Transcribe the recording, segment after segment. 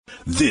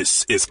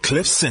This is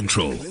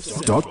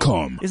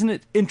CliffCentral.com. Isn't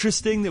it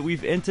interesting that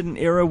we've entered an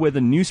era where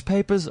the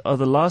newspapers are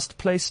the last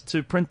place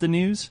to print the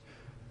news,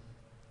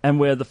 and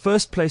where the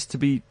first place to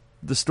be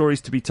the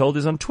stories to be told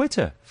is on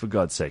Twitter, for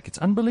God's sake. It's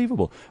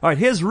unbelievable. All right,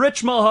 here's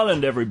Rich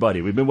Mulholland,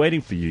 everybody. We've been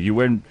waiting for you. You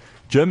were in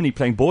Germany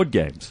playing board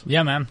games.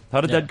 Yeah, man.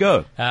 How did that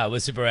go? It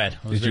was super rad.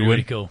 It was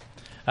really cool.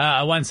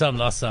 I won some,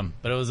 lost some,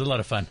 but it was a lot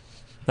of fun.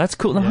 That's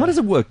cool. Now, how does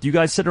it work? Do you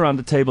guys sit around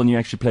the table and you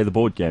actually play the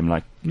board game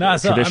like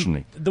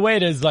traditionally? The way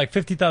it is, like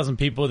 50,000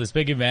 people, this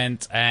big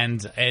event,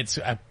 and it's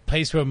a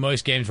place where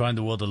most games around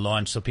the world are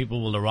launched, so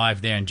people will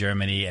arrive there in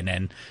Germany, and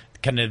then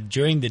kind of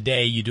during the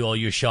day you do all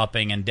your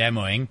shopping and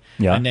demoing,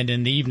 and then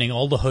in the evening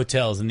all the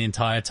hotels in the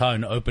entire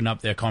town open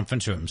up their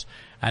conference rooms,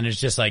 and it's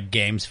just like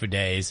games for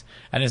days,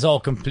 and it's all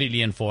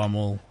completely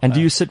informal. And do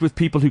you sit with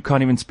people who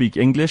can't even speak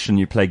English and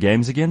you play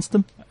games against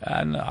them?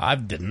 No, I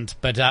didn't,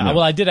 but well,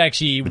 I did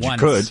actually but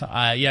once. You could.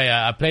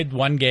 I played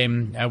one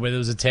game where there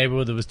was a table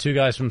where there was 2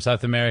 guys from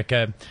South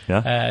America,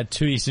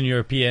 2 Eastern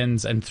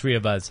Europeans, and 3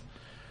 of us.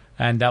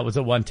 And that was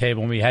at one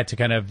table, and we had to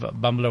kind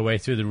of bumble our way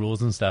through the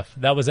rules and stuff.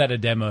 That was at a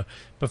demo.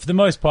 But for the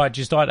most part,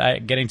 you start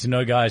getting to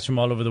know guys from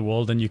all over the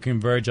world, and you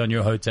converge on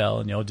your hotel,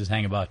 and you'll just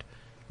hang about.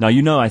 Now,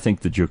 I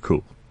think that you're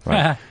cool,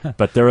 right?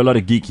 But there are a lot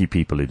of geeky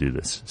people who do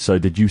this. So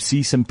did you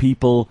see some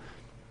people,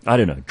 I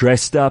don't know,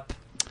 dressed up?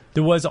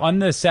 There was on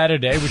the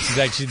Saturday, which is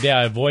actually the day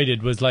I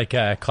avoided, was like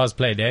a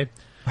cosplay day.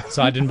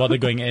 So I didn't bother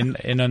going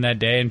in on that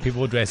day, and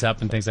people would dress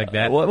up and things like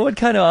that. What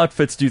kind of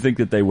outfits do you think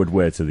that they would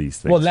wear to these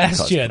things? Well,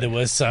 last year there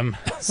was some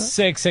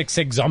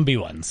 666 zombie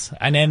ones,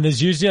 and then there's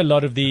usually a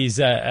lot of these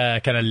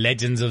kind of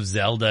Legends of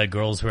Zelda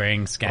girls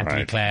wearing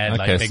scantily clad,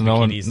 like big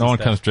bikinis. No one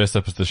comes dressed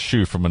up as the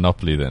shoe from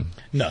Monopoly then.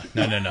 No.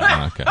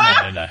 Okay.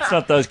 No. It's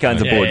not those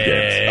kinds of board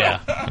games.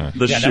 Yeah.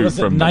 The shoe that was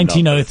from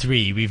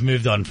 1903. We've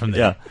moved on from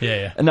there.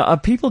 Yeah. And now,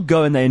 people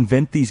go and they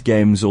invent these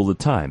games all the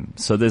time.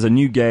 So there's a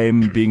new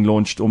game being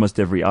launched almost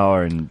every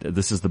hour, and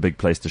this is the big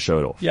place to show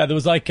it off. Yeah, there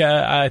was like,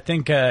 I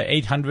think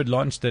 800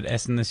 launched at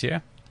Essen this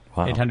year.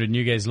 Wow. 800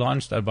 new games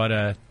launched, about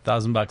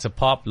 $1,000 a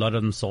pop. A lot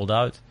of them sold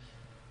out.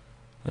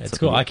 It's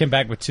cool. I came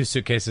back with 2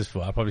 suitcases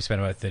full. I probably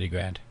spent about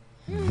 $30,000.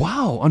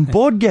 Wow, on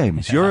board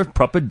games. You're a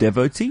proper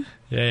devotee?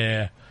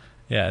 Yeah,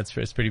 it's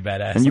pretty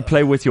badass. And you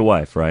play with your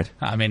wife, right?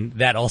 I mean,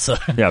 that also.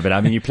 Yeah, but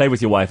I mean, you play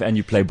with your wife and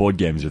you play board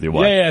games with your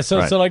wife. Yeah.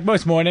 So like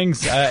most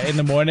mornings, in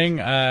the morning,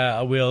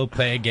 we'll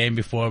play a game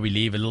before we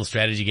leave, a little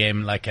strategy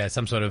game, like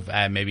some sort of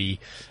maybe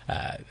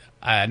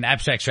an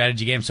abstract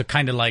strategy game. So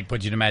kind of like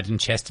what you'd imagine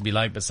chess to be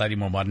like, but slightly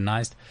more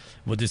modernized.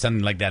 We'll do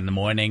something like that in the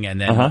morning,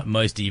 and then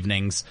most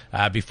evenings,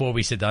 before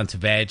we sit down to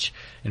veg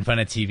in front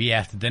of TV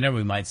after dinner,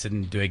 we might sit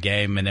and do a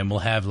game, and then we'll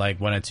have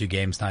like 1 or 2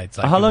 games nights.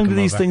 Like how long do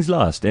these things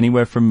last?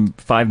 Anywhere from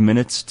 5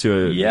 minutes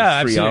to 3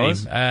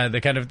 hours?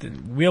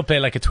 We'll play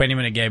like a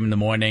 20-minute game in the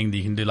morning.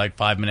 You can do like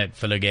 5-minute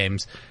filler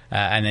games,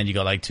 and then you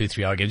got like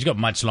 2-3 hour games. You got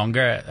much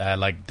longer.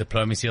 Like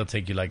Diplomacy will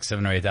take you like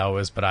 7 or 8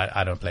 hours, but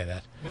I don't play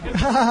that.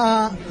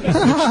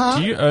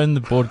 Do you own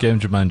the board game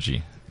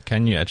Jumanji?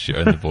 Can you actually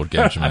own the board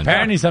game Jumanji?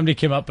 Apparently somebody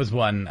came up with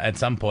one at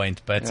some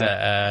point, but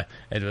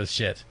it was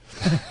shit.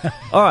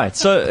 All right,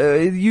 so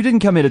you didn't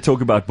come here to talk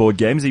about board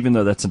games, even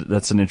though that's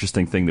an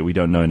interesting thing that we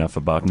don't know enough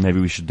about, and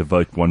maybe we should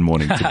devote one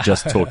morning to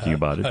just talking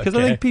about it, because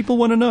I think people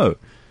want to know.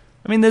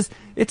 I mean,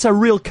 it's a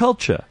real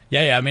culture.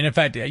 Yeah. I mean, in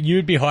fact,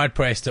 you'd be hard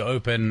pressed to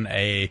open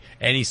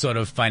any sort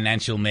of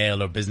financial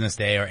mail or business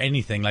day or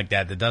anything like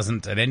that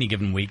doesn't at any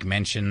given week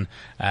mention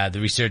the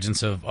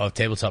resurgence of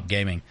tabletop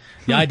gaming.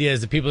 The idea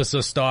is that people are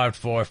so starved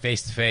for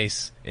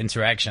face-to-face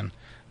interaction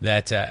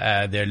that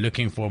they're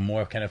looking for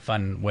more kind of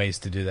fun ways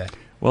to do that.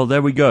 Well,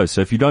 there we go. So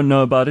if you don't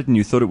know about it and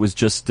you thought it was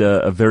just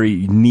a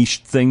very niche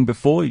thing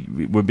before,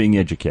 we're being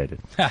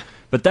educated.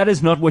 But that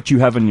is not what you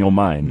have in your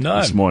mind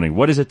this morning.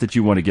 What is it that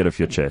you want to get off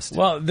your chest?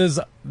 Well,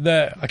 so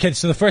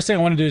the first thing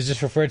I want to do is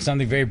just refer to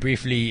something very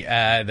briefly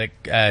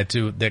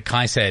that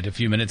Kai said a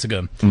few minutes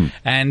ago.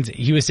 And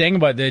he was saying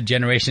about the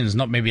generations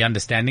not maybe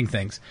understanding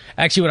things.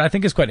 Actually, what I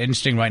think is quite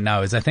interesting right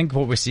now is I think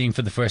what we're seeing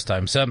for the first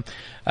time. So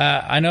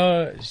I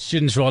know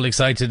students are all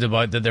excited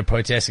about that they're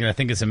protesting. I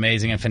think it's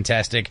amazing and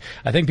fantastic.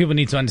 I think people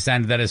need to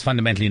understand that is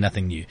fundamentally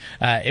nothing new.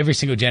 Every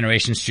single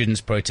generation students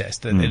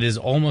protest. It is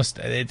almost,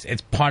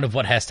 it's part of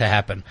what has to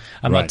happen.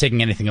 I'm not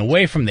taking anything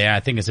away from there. I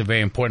think it's a very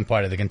important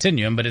part of the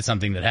continuum, but it's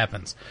something that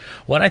happens.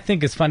 What I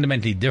think is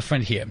fundamentally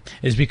different here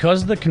is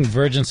because of the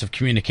convergence of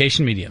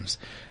communication mediums,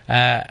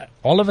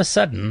 all of a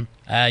sudden,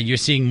 you're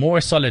seeing more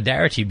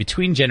solidarity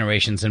between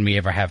generations than we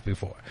ever have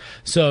before.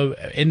 So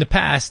in the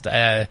past,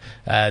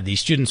 the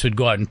students would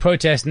go out and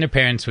protest, and their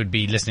parents would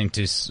be listening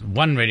to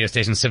one radio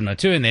station,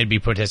 702, and they'd be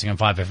protesting on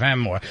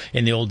 5FM, or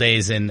in the old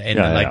days in the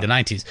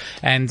 90s.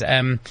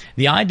 And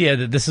the idea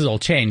that this has all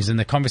changed and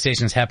the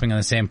conversation is happening on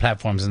the same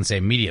platforms and the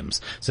same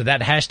mediums. So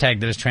that hashtag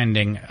that is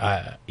trending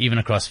even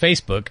across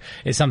Facebook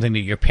is something that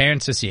your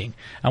parents are seeing.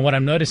 And what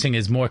I'm noticing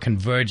is more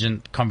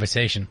convergent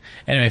conversation.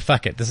 Anyway,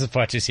 fuck it. This is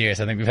far too serious.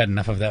 I think we've had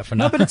enough of that for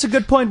now. No, but it's a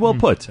good point, well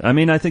put. I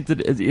mean, I think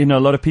that, a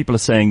lot of people are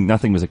saying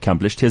nothing was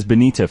accomplished. Here's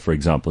Benita, for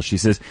example. She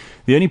says,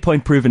 the only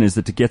point proven is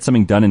that to get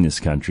something done in this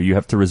country, you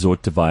have to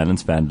resort to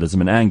violence,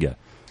 vandalism, and anger.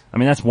 I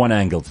mean, that's one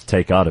angle to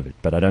take out of it,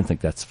 but I don't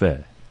think that's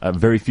fair.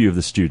 Very few of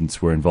the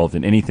students were involved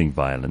in anything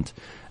violent.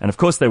 And of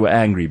course they were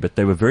angry, but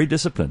they were very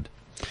disciplined.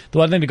 The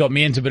one thing that got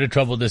me into a bit of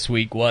trouble this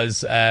week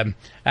was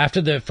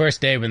after the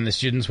first day when the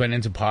students went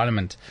into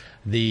Parliament,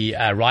 the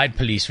riot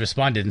police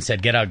responded and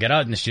said, get out, get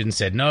out. And the students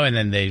said no. And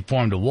then they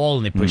formed a wall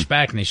and they pushed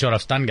back and they shot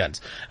off stun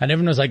guns. And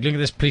everyone was like, look at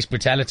this police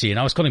brutality. And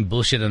I was calling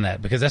bullshit on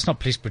that because that's not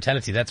police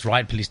brutality. That's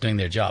riot police doing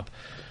their job.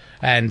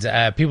 And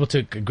people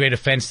took great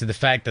offense to the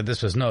fact that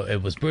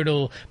it was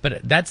brutal.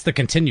 But that's the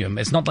continuum.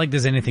 It's not like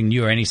there's anything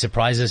new or any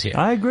surprises here.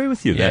 I agree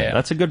with you there. Yeah.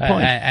 That's a good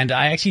point. And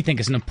I actually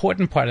think it's an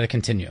important part of the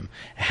continuum.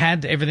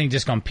 Had everything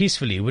just gone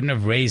peacefully, it wouldn't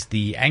have raised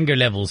the anger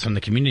levels from the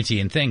community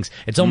and things.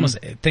 It's almost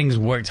things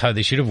worked how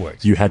they should have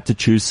worked. You had to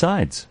choose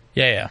sides.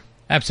 Yeah.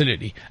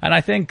 Absolutely. And I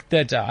think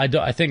that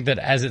I think that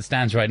as it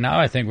stands right now,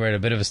 I think we're at a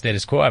bit of a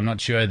status quo. I'm not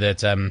sure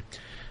that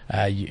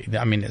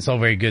I mean, it's all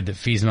very good that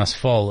fees must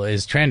fall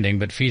is trending,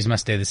 but fees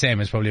must stay the same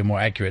is probably a more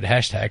accurate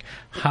hashtag.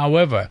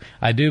 However,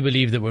 I do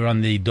believe that we're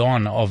on the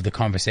dawn of the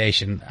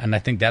conversation, and I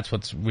think that's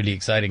what's really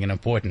exciting and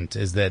important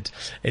is that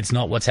it's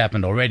not what's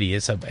happened already.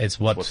 It's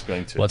what's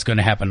going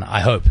to happen, I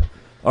hope.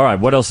 All right,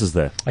 what else is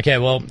there? Okay,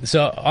 well,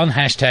 so on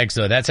hashtags,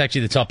 though, that's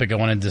actually the topic I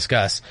want to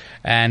discuss.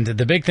 And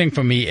the big thing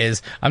for me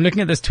is I'm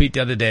looking at this tweet the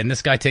other day, and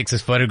this guy takes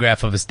this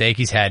photograph of a steak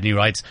he's had, and he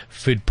writes,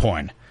 food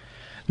porn.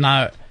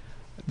 Now,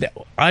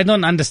 I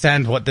don't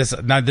understand what this...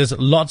 Now, there's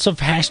lots of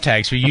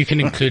hashtags where you can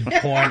include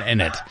porn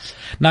in it.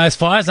 Now, as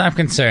far as I'm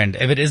concerned,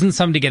 if it isn't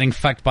somebody getting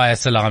fucked by a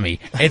salami,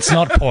 it's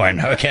not porn,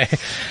 okay?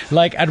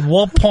 Like, at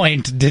what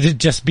point did it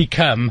just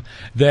become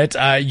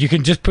that you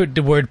can just put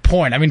the word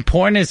porn? I mean,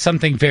 porn is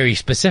something very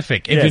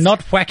specific. If you're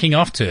not whacking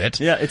off to it...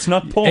 Yeah, it's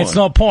not porn. It's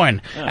not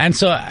porn. Yeah. And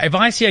so, if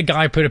I see a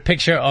guy put a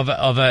picture of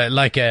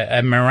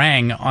a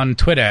meringue on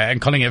Twitter and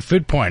calling it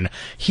food porn,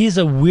 he's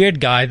a weird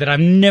guy that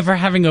I'm never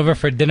having over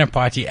for a dinner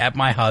party at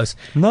my house.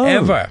 No.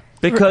 Ever.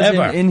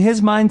 Because in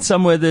his mind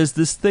somewhere there's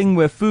this thing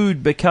where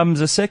food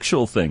becomes a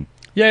sexual thing.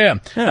 Yeah.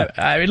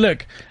 I mean,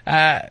 look,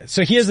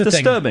 so here's the thing.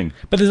 Disturbing.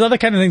 But there's other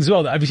kind of things as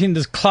well. Have you seen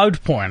this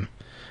cloud porn?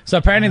 So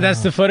apparently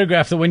that's the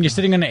photograph that when you're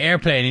sitting on an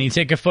airplane and you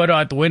take a photo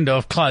out the window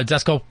of clouds,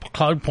 that's called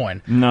cloud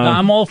porn. No. Now,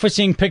 I'm all for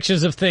seeing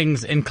pictures of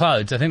things in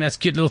clouds. I think that's a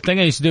cute little thing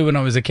I used to do when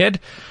I was a kid.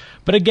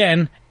 But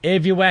again,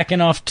 if you're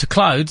whacking off to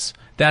clouds,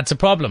 that's a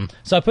problem.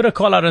 So I put a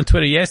call out on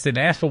Twitter yesterday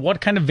and asked for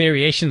what kind of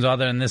variations are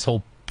there in this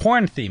whole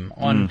porn theme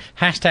on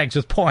hashtags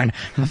with porn.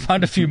 I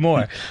found a few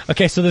more.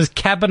 Okay, so there's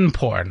cabin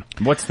porn.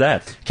 What's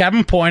that?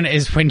 Cabin porn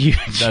is when you...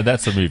 No,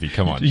 that's a movie,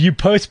 come on. You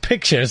post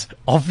pictures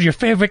of your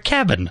favorite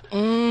cabin.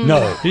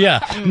 No.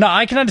 Yeah. Now,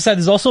 I can understand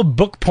there's also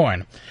book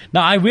porn.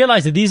 Now, I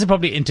realize that these are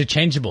probably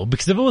interchangeable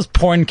because if it was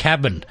porn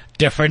cabin,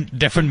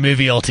 different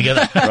movie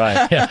altogether.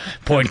 Right. Yeah.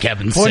 Porn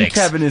cabin Porn 6.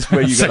 cabin is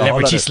where you got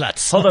celebrity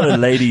sluts. A lot of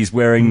ladies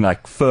wearing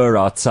like fur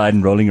outside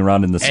and rolling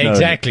around in the snow.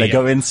 Exactly. They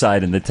go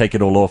inside and they take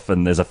it all off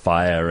and there's a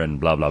fire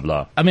and blah, blah,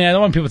 blah. I mean, I don't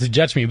want people to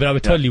judge me, but I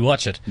would totally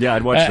watch it. Yeah,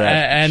 I'd watch that.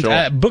 And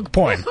sure. Book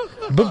porn.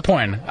 Book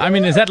porn. I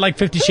mean, is that like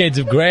 50 Shades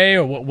of Grey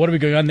or what are we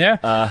going on there?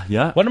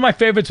 Yeah. One of my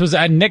favorites was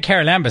Nick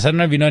Haralambous. I don't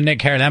know if you know Nick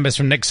Haralambous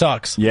from Nick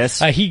Socks. Yes.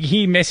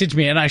 He messaged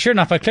me and sure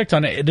enough, I clicked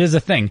on it. It is a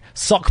thing.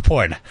 Sock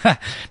porn.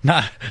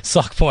 Nah,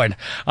 sock porn.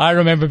 I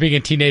remember being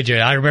a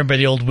teenager. I remember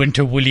the old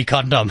winter woolly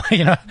condom,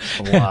 you know.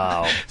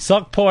 Wow.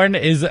 Sock porn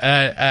is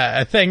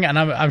a thing and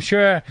I'm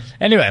sure...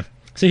 Anyway.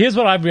 So here's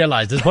what I've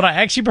realized is what I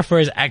actually prefer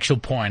is actual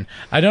porn.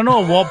 I don't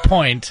know at what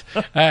point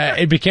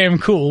it became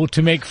cool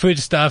to make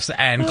foodstuffs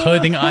and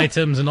clothing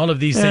items and all of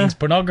these things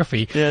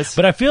pornography. Yes.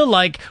 But I feel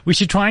like we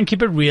should try and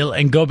keep it real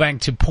and go back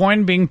to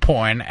porn being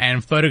porn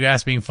and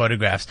photographs being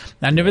photographs.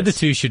 Now, never the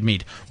two should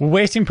meet. We're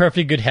wasting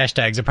perfectly good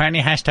hashtags.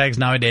 Apparently hashtags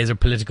nowadays are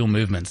political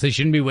movements. They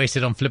shouldn't be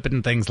wasted on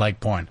flippant things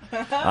like porn.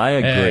 I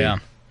agree. Yeah.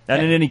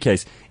 And in any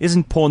case,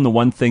 isn't porn the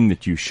one thing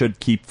that you should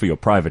keep for your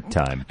private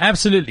time?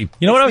 Absolutely.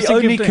 You know what I was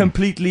thinking? Only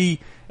completely,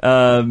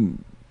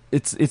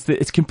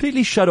 it's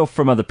completely shut off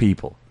from other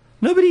people.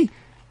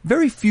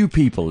 Very few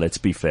people, let's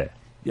be fair,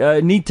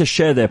 need to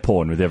share their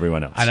porn with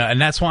everyone else. I know,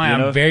 and that's why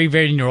I'm very,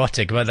 very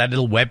neurotic about that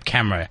little web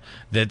camera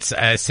that's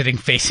sitting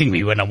facing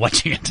me when I'm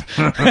watching it.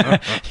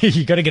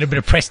 You got to get a bit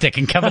of press stick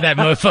and cover that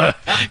mofo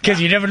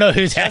because you never know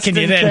who's hacking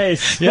you then.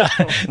 Case. Yeah,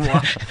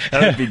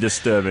 that would be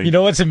disturbing. You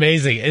know what's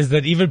amazing is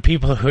that even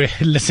people who are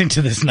listening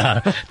to this now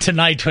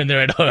tonight when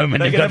they're at home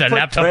and they've got their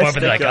laptop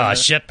open, they're like, "Oh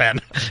shit, man,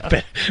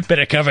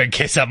 better cover in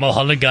case that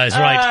Mulholland guy's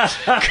right,"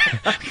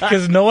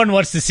 because no one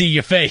wants to see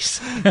your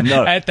face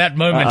at that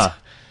moment.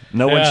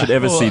 No one should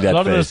ever see that. A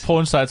lot face. of those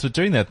porn sites were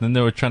doing that, and then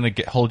they were trying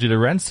to hold you to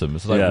ransom.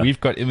 It's like we've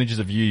got images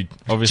of you,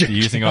 obviously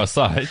using our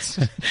sites.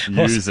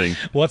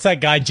 What's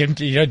that guy, Jim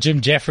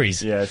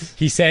Jeffries? Yes.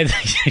 He said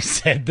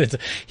that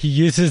he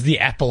uses the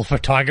Apple for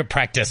target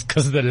practice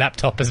because the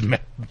laptop is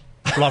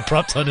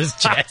propped on his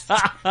chest.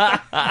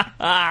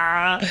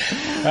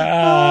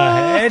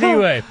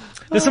 Anyway.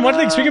 Listen, one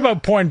thing, speaking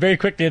about porn very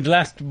quickly in the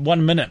last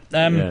 1 minute,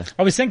 I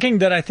was thinking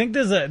that I think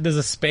there's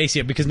a space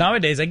here because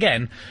nowadays,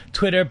 again,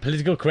 Twitter,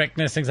 political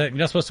correctness, things like you're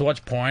not supposed to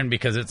watch porn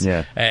because it's,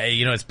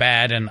 it's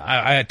bad, and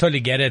I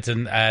totally get it,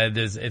 and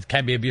it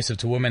can be abusive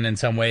to women in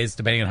some ways,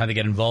 depending on how they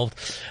get involved.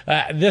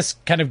 This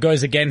kind of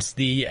goes against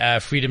the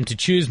freedom to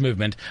choose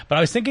movement, but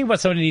I was thinking about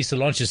somebody needs to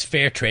launch this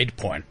fair trade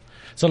porn.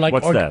 So like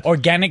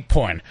organic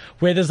porn,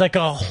 where there's like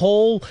a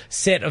whole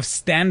set of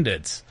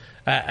standards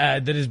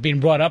that has been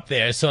brought up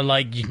there. So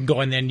like you can go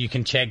in there and you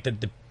can check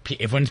that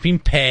everyone's been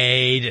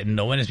paid and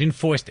no one has been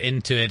forced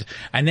into it.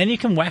 And then you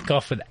can whack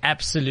off with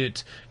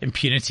absolute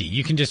impunity.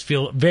 You can just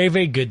feel very,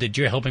 very good that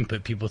you're helping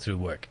put people through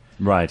work.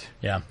 Right.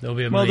 Yeah, there'll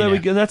be a Well, there we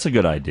go. That's a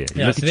good idea.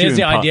 Yeah, so there's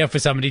the idea for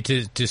somebody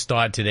to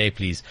start today,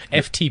 please.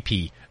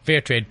 FTP,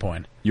 fair trade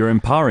porn. You're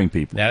empowering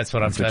people. That's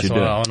what I'm on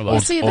about.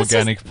 Well, see,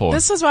 organic porn.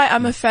 This is why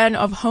I'm a fan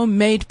of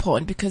homemade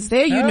porn, because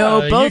there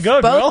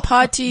both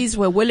parties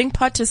were willing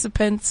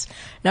participants.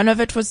 None of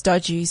it was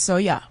dodgy. So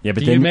yeah. Yeah,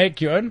 but Do you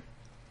make your own?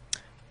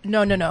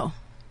 No.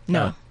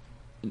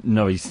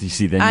 No, you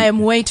see, then I am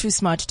way too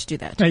smart to do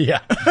that.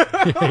 Yeah.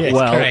 Yes,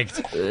 well,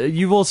 correct.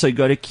 You've also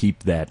got to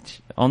keep that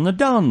on the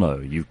down low.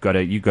 You've got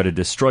to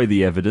destroy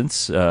the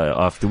evidence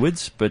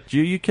afterwards. But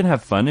you can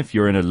have fun if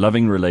you're in a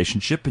loving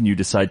relationship and you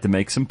decide to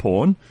make some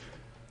porn.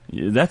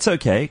 That's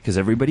okay, because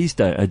everybody's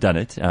done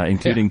it,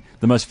 including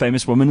the most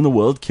famous woman in the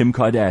world, Kim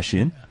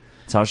Kardashian.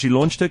 That's how she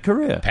launched her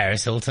career.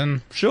 Paris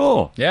Hilton.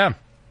 Sure. Yeah.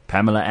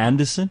 Pamela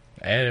Anderson.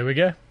 There we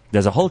go.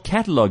 There's a whole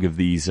catalogue of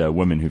these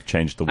women who've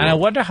changed the world. And I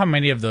wonder how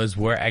many of those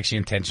were actually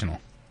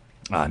intentional.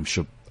 I'm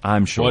sure. all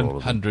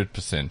of them.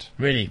 100%.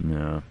 Really?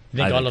 Yeah. You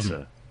think all of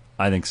them? So.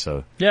 I think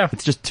so. Yeah.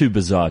 It's just too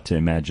bizarre to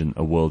imagine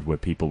a world where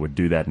people would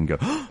do that and go,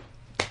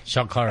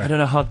 Shock horror. I don't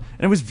know how. And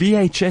it was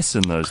VHS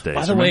in those days.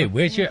 By the way,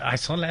 where's your? I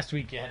saw last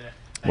week you had a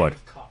bag What?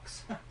 of cocks.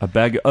 A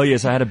bag. Oh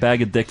yes, I had a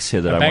bag of dicks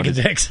here that A I bag wanted.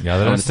 of dicks. Yeah,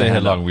 they don't stay here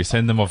long. We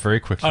send them off very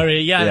quickly. Oh,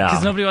 really? Yeah, Yeah.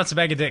 because nobody wants a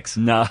bag of dicks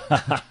No,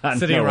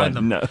 sitting no around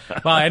one, them. No.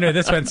 Well, I know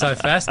this went so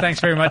fast.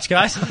 Thanks very much,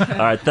 guys. All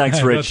right, thanks,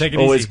 Well, Rich. take it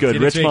Always easy. good. See you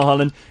next Rich week.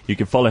 Mulholland. You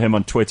can follow him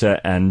on Twitter,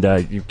 and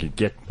you can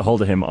get a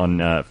hold of him on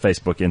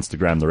Facebook,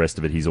 Instagram, the rest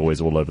of it. He's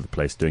always all over the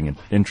place doing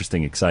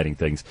interesting, exciting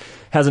things.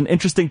 Has an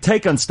interesting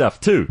take on stuff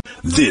too.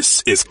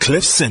 This is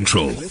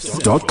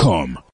CliffCentral.com.